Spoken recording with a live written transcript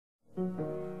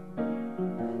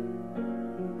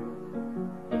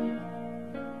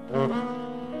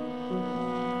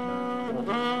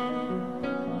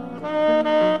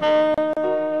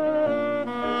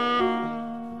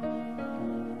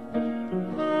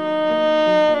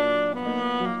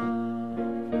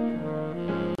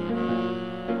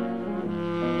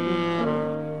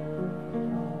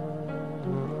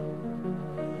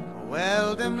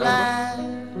Well, them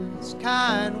last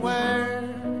kind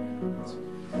words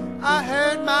I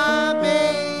heard my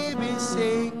baby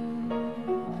sing.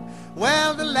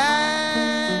 Well, the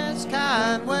last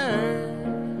kind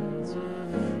words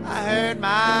I heard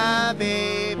my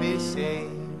baby say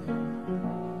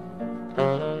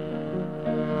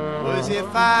was,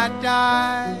 if I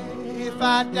die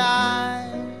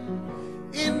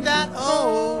in that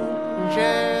old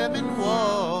German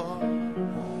war,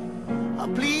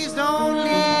 please don't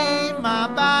leave my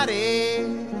body,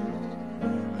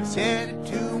 send it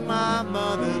to my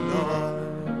mother, Lord.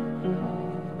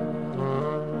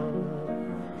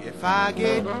 If I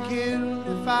get killed,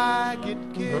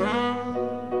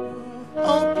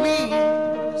 oh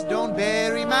please don't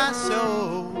bury my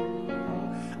soul.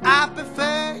 I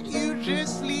prefer you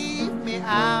just leave me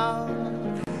out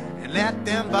and let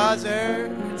them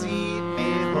buzzards eat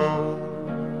me whole.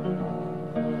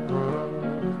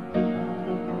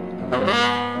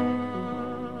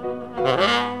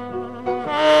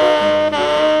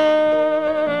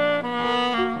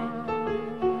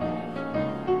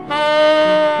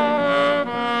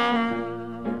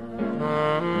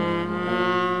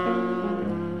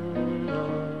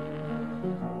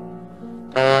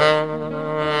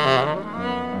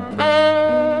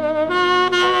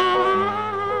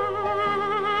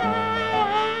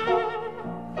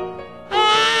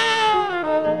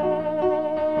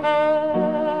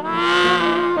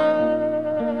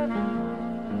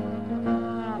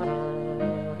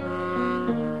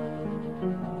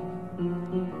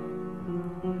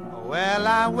 Well,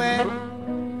 I went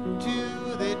to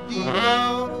the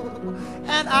depot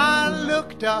and I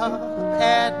looked up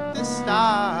at the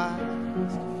stars.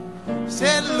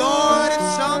 Said, Lord, if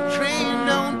some train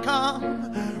don't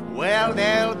come, well,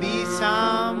 there'll be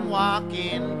some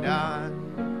walking done.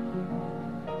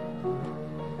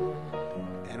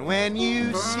 And when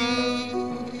you see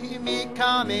me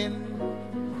coming,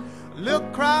 look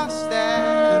across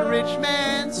that rich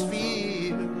man's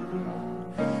field.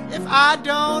 If I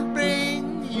don't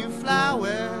bring you flour,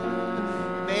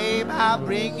 babe, I'll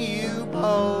bring you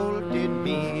bolted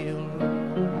meal.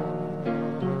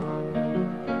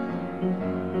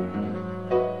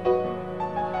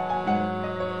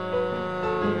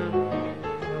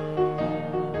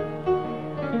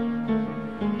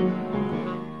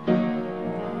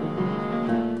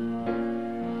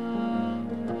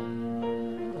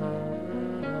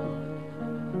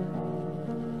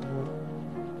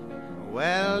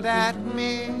 Well, that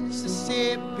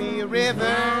Mississippi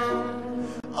River,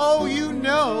 oh, you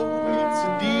know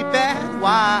it's deep and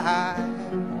wide.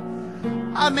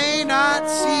 I may not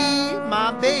see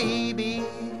my baby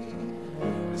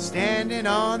standing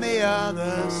on the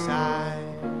other side.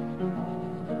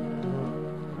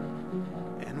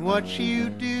 And what you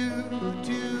do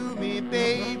to me,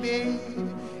 baby,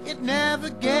 it never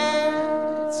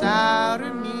gets out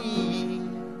of me.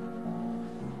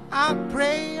 I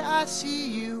pray I see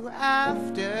you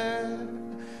after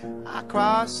I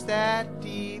cross that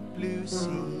deep blue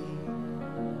sea.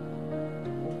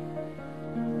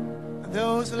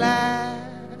 Those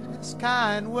last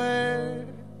kind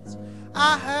words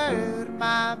I heard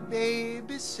my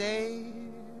baby say.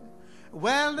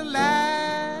 Well, the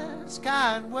last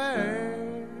kind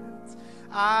words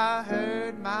I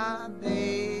heard my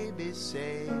baby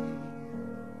say.